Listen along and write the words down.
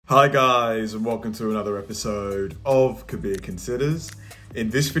Hi guys, and welcome to another episode of Kabir Considers. In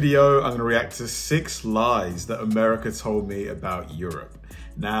this video, I'm going to react to 6 lies that America told me about Europe.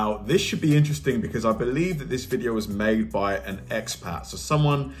 Now, this should be interesting because I believe that this video was made by an expat, so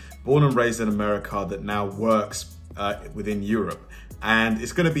someone born and raised in America that now works within Europe. And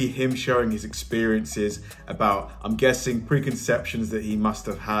it's going to be him sharing his experiences about, I'm guessing, preconceptions that he must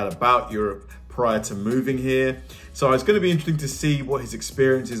have had about Europe prior to moving here. So it's going to be interesting to see what his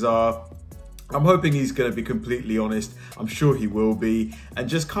experiences are. I'm hoping he's going to be completely honest. I'm sure he will be. And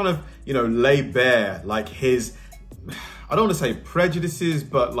just kind of, lay bare like his, I don't want to say prejudices,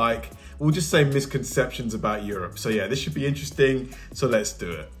 but like, we'll just say misconceptions about Europe. So yeah, this should be interesting. So let's do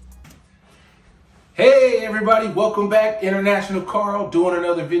it. Hey everybody, welcome back. International Carl doing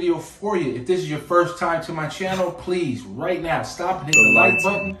another video for you. If this is your first time to my channel, please right now stop and hit the like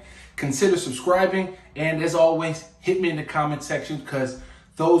button. Consider subscribing, and as always, hit me in the comment section because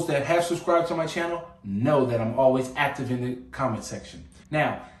those that have subscribed to my channel know that I'm always active in the comment section.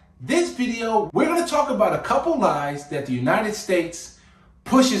 Now, this video, we're going to talk about a couple lies that the United States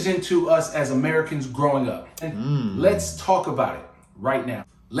pushes into us as Americans growing up. And let's talk about it right now.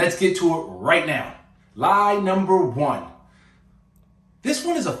 Let's get to it right now. Lie number 1. This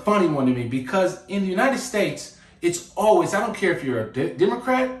one is a funny one to me because in the United States, it's always, I don't care if you're a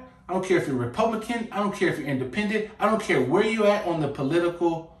Democrat, I don't care if you're Republican, I don't care if you're independent, I don't care where you're at on the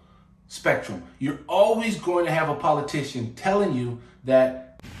political spectrum. You're always going to have a politician telling you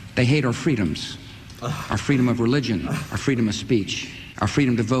that they hate our freedoms, our freedom of religion, our freedom of speech, our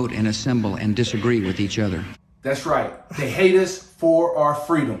freedom to vote and assemble and disagree with each other. That's right. They hate us for our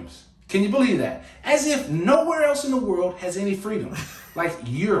freedoms. Can you believe that? As if nowhere else in the world has any freedom. Like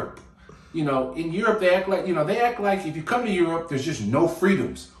Europe. In Europe, they act like if you come to Europe, there's just no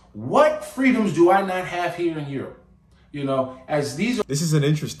freedoms. What freedoms do I not have here in Europe? This is an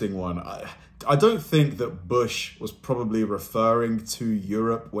interesting one. I don't think that Bush was probably referring to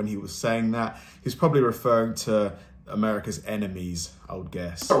Europe when he was saying that. He's probably referring to America's enemies, I would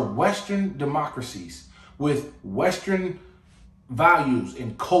guess. Are Western democracies with Western values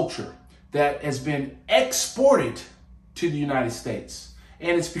and culture that has been exported to the United States.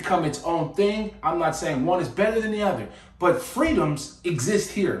 And it's become its own thing. I'm not saying one is better than the other, but freedoms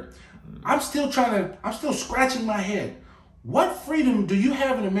exist here. I'm still scratching my head. What freedom do you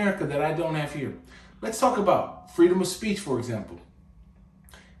have in America that I don't have here? Let's talk about freedom of speech, for example.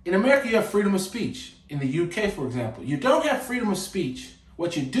 In America, you have freedom of speech. In the UK, for example, you don't have freedom of speech.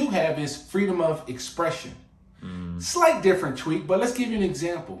 What you do have is freedom of expression. Slight different tweak, but let's give you an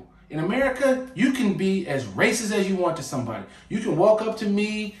example. In America, you can be as racist as you want to somebody. You can walk up to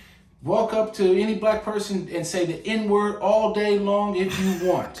me, walk up to any black person and say the N-word all day long if you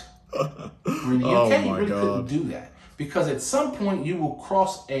want. In the UK, you really couldn't do that. Because at some point, you will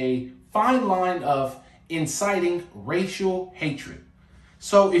cross a fine line of inciting racial hatred.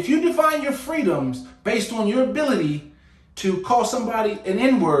 So if you define your freedoms based on your ability to call somebody an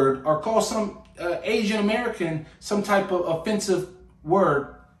N-word or call some Asian American some type of offensive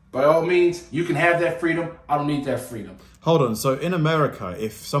word, by all means, you can have that freedom. I don't need that freedom. Hold on. So in America,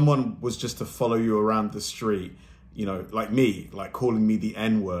 if someone was just to follow you around the street, like me, like calling me the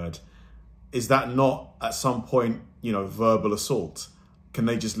N-word, is that not at some point, verbal assault? Can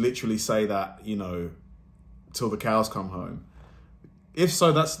they just literally say that, till the cows come home? If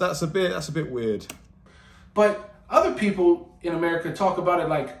so, that's a bit weird. But other people in America talk about it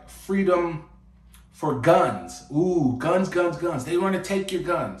like freedom for guns. Ooh, guns, guns, guns. They want to take your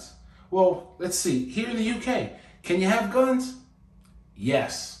guns. Well, let's see. Here in the UK, can you have guns?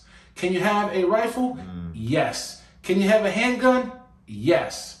 Yes. Can you have a rifle? Yes. Can you have a handgun?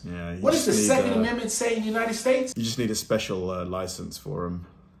 Yes. Yeah, what does the Second Amendment say in the United States? You just need a special license for them.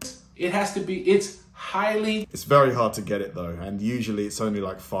 It has to be, it's very hard to get it though. And usually it's only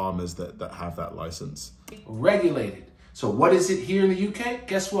like farmers that have that license. Regulated. So what is it here in the UK?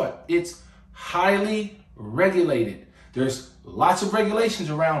 Guess what? It's highly regulated. There's lots of regulations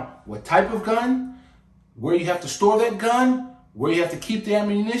around what type of gun, where you have to store that gun, where you have to keep the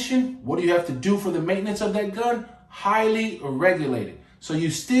ammunition, what do you have to do for the maintenance of that gun. Highly regulated. So you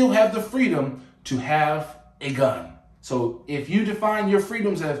still have the freedom to have a gun. So if you define your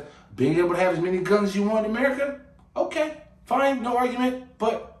freedoms as being able to have as many guns as you want in America, okay, fine, no argument.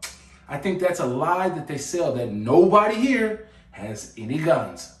 But I think that's a lie that they sell, that nobody here has any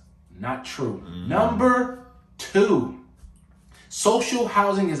guns. Not true. Number 2, social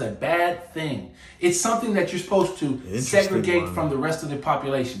housing is a bad thing. It's something that you're supposed to segregate from the rest of the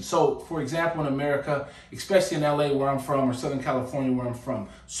population. So, for example, in America, especially in LA where I'm from, or Southern California where I'm from,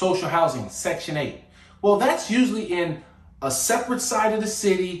 social housing, Section 8. Well, that's usually in a separate side of the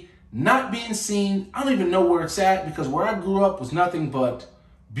city, not being seen. I don't even know where it's at, because where I grew up was nothing but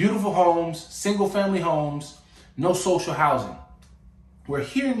beautiful homes, single family homes, no social housing. Where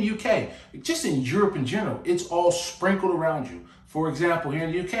here in the UK, just in Europe in general, it's all sprinkled around you. For example, here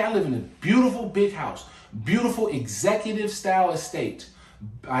in the UK, I live in a beautiful big house, beautiful executive style estate.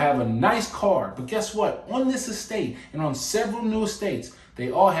 I have a nice car, but guess what? On this estate and on several new estates,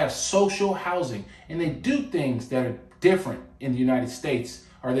 they all have social housing, and they do things that are different in the United States,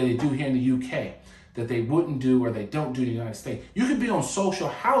 or that they do here in the UK, that they wouldn't do or they don't do in the United States. You could be on social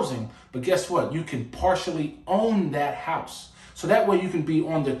housing, but guess what? You can partially own that house. So that way you can be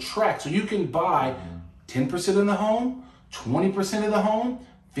on the track. So you can buy 10% of the home, 20% of the home,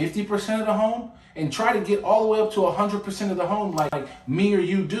 50% of the home, and try to get all the way up to 100% of the home like me or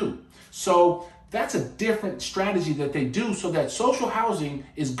you do. So that's a different strategy that they do, so that social housing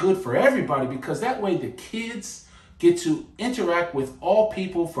is good for everybody, because that way the kids get to interact with all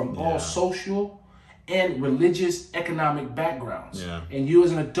people from all social and religious, economic backgrounds. And you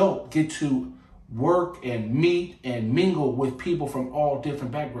as an adult get to work and meet and mingle with people from all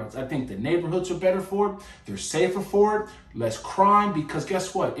different backgrounds. I think the neighborhoods are better for it. They're safer for it. Less crime, because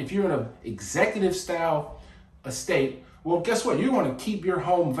guess what? If you're in an executive style estate, well, guess what? You want to keep your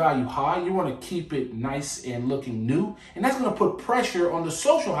home value high. You want to keep it nice and looking new. And that's going to put pressure on the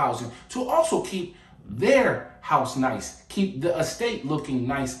social housing to also keep their house nice, keep the estate looking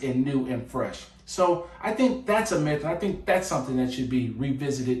nice and new and fresh. So I think that's a myth, and I think that's something that should be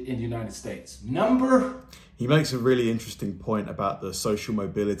revisited in the United States. He makes a really interesting point about the social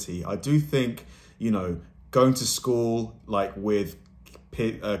mobility. I do think, going to school like with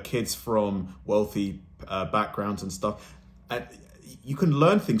kids from wealthy backgrounds and stuff, and you can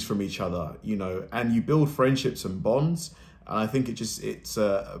learn things from each other, and you build friendships and bonds. And I think it's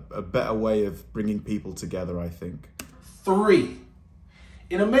a better way of bringing people together, I think. 3,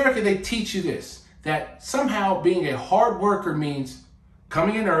 in America, they teach you this, that somehow being a hard worker means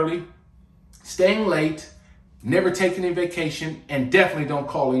coming in early, staying late, never taking a vacation, and definitely don't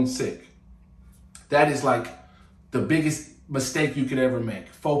call in sick. That is like the biggest mistake you could ever make,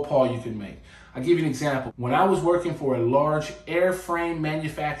 faux pas you can make. I'll give you an example. When I was working for a large airframe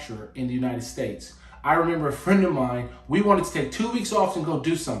manufacturer in the United States, I remember a friend of mine, we wanted to take 2 weeks off and go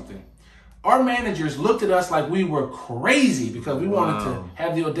do something. Our managers looked at us like we were crazy because we wanted to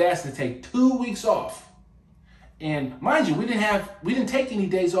have the audacity to take 2 weeks off. And mind you, we didn't take any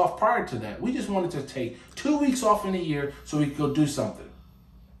days off prior to that. We just wanted to take 2 weeks off in a year so we could go do something.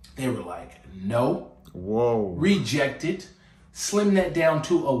 They were like, no. Whoa. Rejected. Slim that down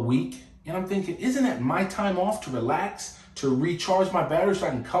to a week. And I'm thinking, isn't that my time off to relax, to recharge my battery so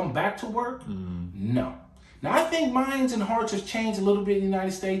I can come back to work? No. Now, I think minds and hearts have changed a little bit in the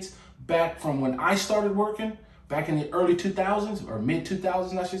United States back from when I started working, back in the early 2000s, or mid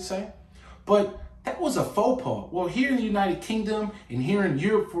 2000s, I should say. But that was a faux pas. Well, here in the United Kingdom and here in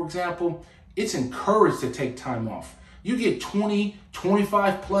Europe, for example, it's encouraged to take time off. You get 20,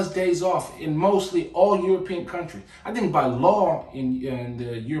 25 plus days off in mostly all European countries. I think by law in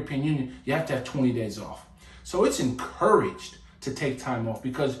the European Union, you have to have 20 days off. So it's encouraged to take time off,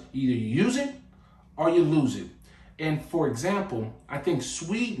 because either you use it or you lose it. And for example, I think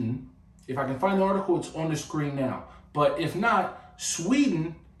Sweden, if I can find the article, it's on the screen now. But if not,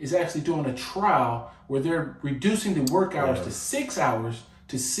 Sweden is actually doing a trial where they're reducing the work hours to 6 hours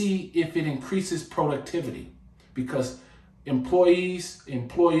to see if it increases productivity. Because employers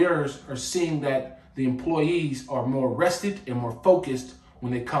are seeing that the employees are more rested and more focused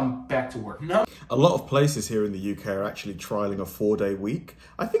when they come back to work. A lot of places here in the UK are actually trialing a 4-day week.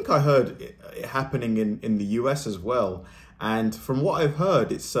 I think I heard it happening in the US as well. And from what I've heard,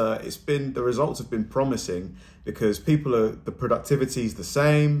 the results have been promising, because the productivity is the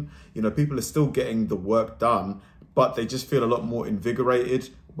same. People are still getting the work done, but they just feel a lot more invigorated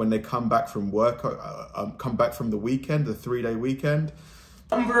when they come back from work, come back from the weekend, the 3-day weekend.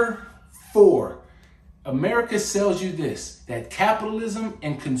 4, America sells you this, that capitalism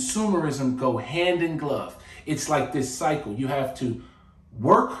and consumerism go hand in glove. It's like this cycle. You have to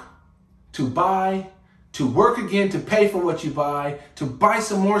work to buy, to work again to pay for what you buy, to buy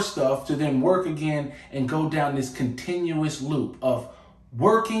some more stuff, to then work again, and go down this continuous loop of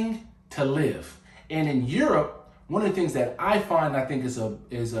working to live. And in Europe, one of the things that I find, I think is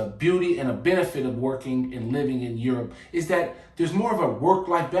a beauty and a benefit of working and living in Europe, is that there's more of a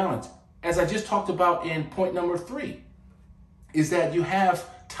work-life balance. As I just talked about in point number 3, is that you have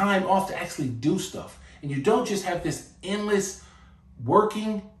time off to actually do stuff. And you don't just have this endless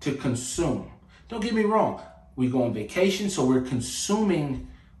working to consume. Don't get me wrong. We go on vacation, so we're consuming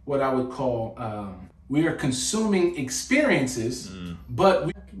what I would call, We are consuming experiences,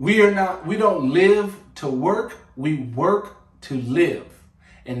 but we don't live to work, we work to live.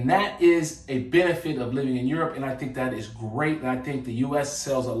 And that is a benefit of living in Europe, and I think that is great. And I think the US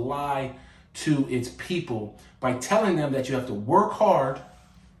sells a lie to its people by telling them that you have to work hard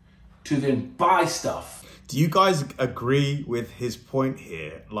to then buy stuff. Do you guys agree with his point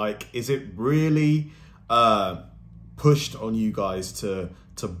here? Like, is it really pushed on you guys to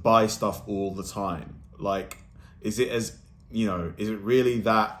buy stuff all the time? Like, is it is it really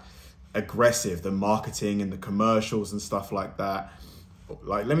that aggressive, the marketing and the commercials and stuff like that?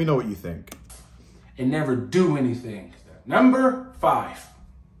 Like, let me know what you think. And never do anything. Number 5,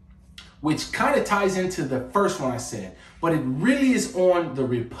 which kind of ties into the first one I said, but it really is on the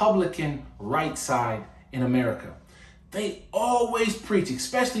Republican right side in America. They always preach,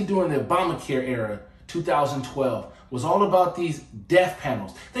 especially during the Obamacare era, 2012, was all about these death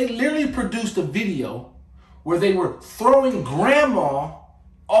panels. They literally produced a video where they were throwing grandma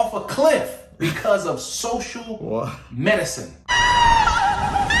off a cliff because of social medicine.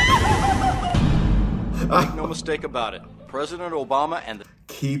 Make no mistake about it. President Obama and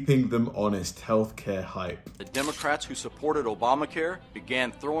keeping them honest, healthcare hype. The Democrats who supported Obamacare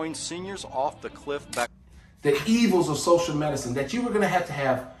began throwing seniors off the cliff back. The evils of social medicine, that you were going to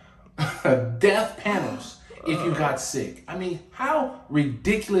have death panels if you got sick. I mean, how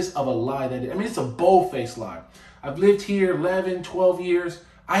ridiculous of a lie that is. I mean, it's a bold-faced lie. I've lived here 11, 12 years.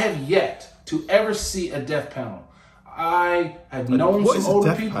 I have yet to ever see a death panel. I have known some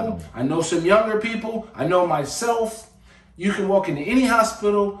older people. I know some younger people. I know myself. You can walk into any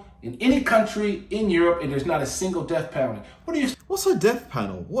hospital in any country in Europe and there's not a single death panel. What do you What's a death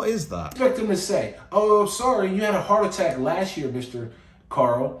panel? What is that? Expect them to say, oh, sorry, you had a heart attack last year, Mr.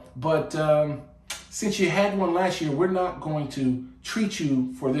 Carl, but since you had one last year, we're not going to treat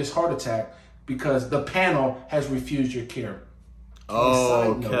you for this heart attack because the panel has refused your care.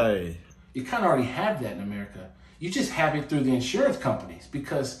 Oh, okay. You kind of already have that in America. You just have it through the insurance companies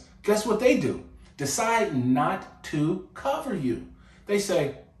because guess what they do? Decide not to cover you. They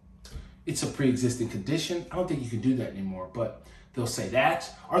say, it's a pre-existing condition. I don't think you can do that anymore, but they'll say that,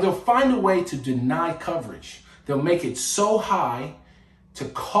 or they'll find a way to deny coverage. They'll make it so high to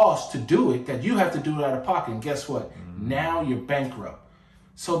cost to do it that you have to do it out of pocket. And guess what? Now you're bankrupt.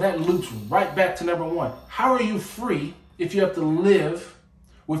 So that loops right back to number 1. How are you free if you have to live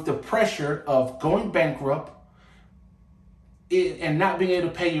with the pressure of going bankrupt and not being able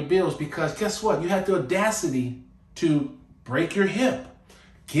to pay your bills? Because guess what? You have the audacity to break your hip,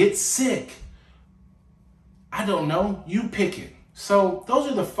 get sick. I don't know. You pick it. So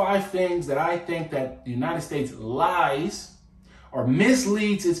those are the 5 things that I think that the United States lies or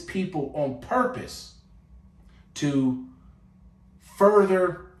misleads its people on purpose to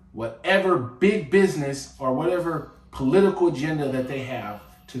further whatever big business or whatever political agenda that they have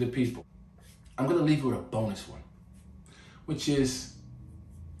to the people. I'm going to leave you with a bonus one, which is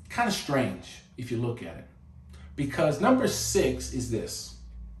kind of strange if you look at it. Because number 6 is this.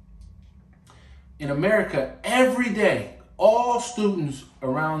 In America, every day, all students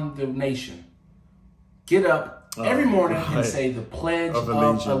around the nation get up every morning and say the Pledge of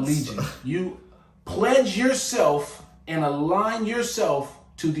Allegiance. You pledge yourself and align yourself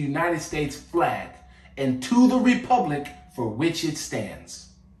to the United States flag and to the republic for which it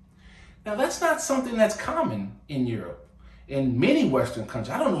stands. Now, that's not something that's common in Europe. In many Western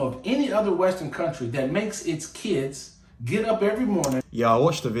countries, I don't know of any other Western country that makes its kids get up every morning. Yeah, I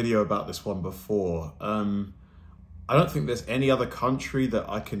watched a video about this one before. I don't think there's any other country that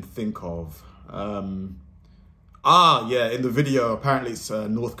I can think of. Yeah, in the video, apparently it's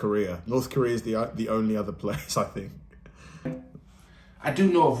North Korea. North Korea is the only other place, I think. I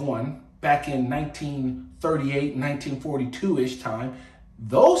do know of one back in 1938, 1942-ish time.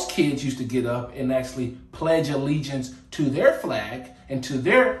 Those kids used to get up and actually pledge allegiance to their flag and to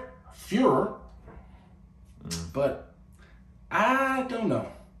their Führer. But I don't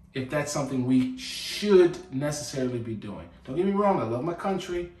know if that's something we should necessarily be doing. Don't get me wrong, I love my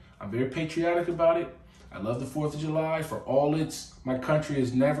country. I'm very patriotic about it. I love the 4th of July for all my country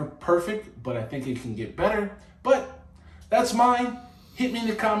is never perfect, but I think it can get better. But that's mine. Hit me in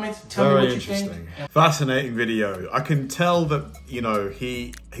the comments. Tell me what you think. Fascinating video. I can tell that,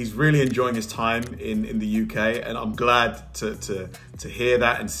 he's really enjoying his time in the UK, and I'm glad to hear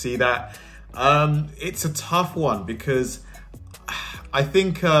that and see that. It's a tough one because I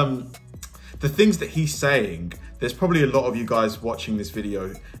think the things that he's saying, there's probably a lot of you guys watching this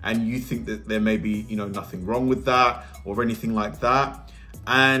video and you think that there may be, nothing wrong with that or anything like that.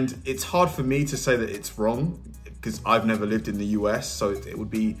 And it's hard for me to say that it's wrong because I've never lived in the US, so it would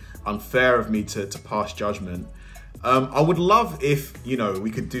be unfair of me to pass judgment. I would love if, you know,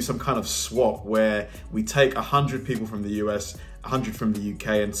 we could do some kind of swap where we take 100 people from the US, 100 from the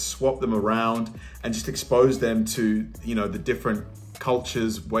UK, and swap them around and just expose them to, you know, the different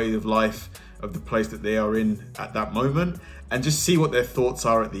cultures, way of life of the place that they are in at that moment, and just see what their thoughts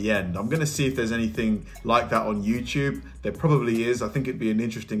are at the end. I'm gonna see if there's anything like that on YouTube. There probably is. I think it'd be an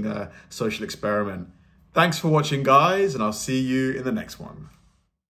interesting social experiment. Thanks for watching, guys, and I'll see you in the next one.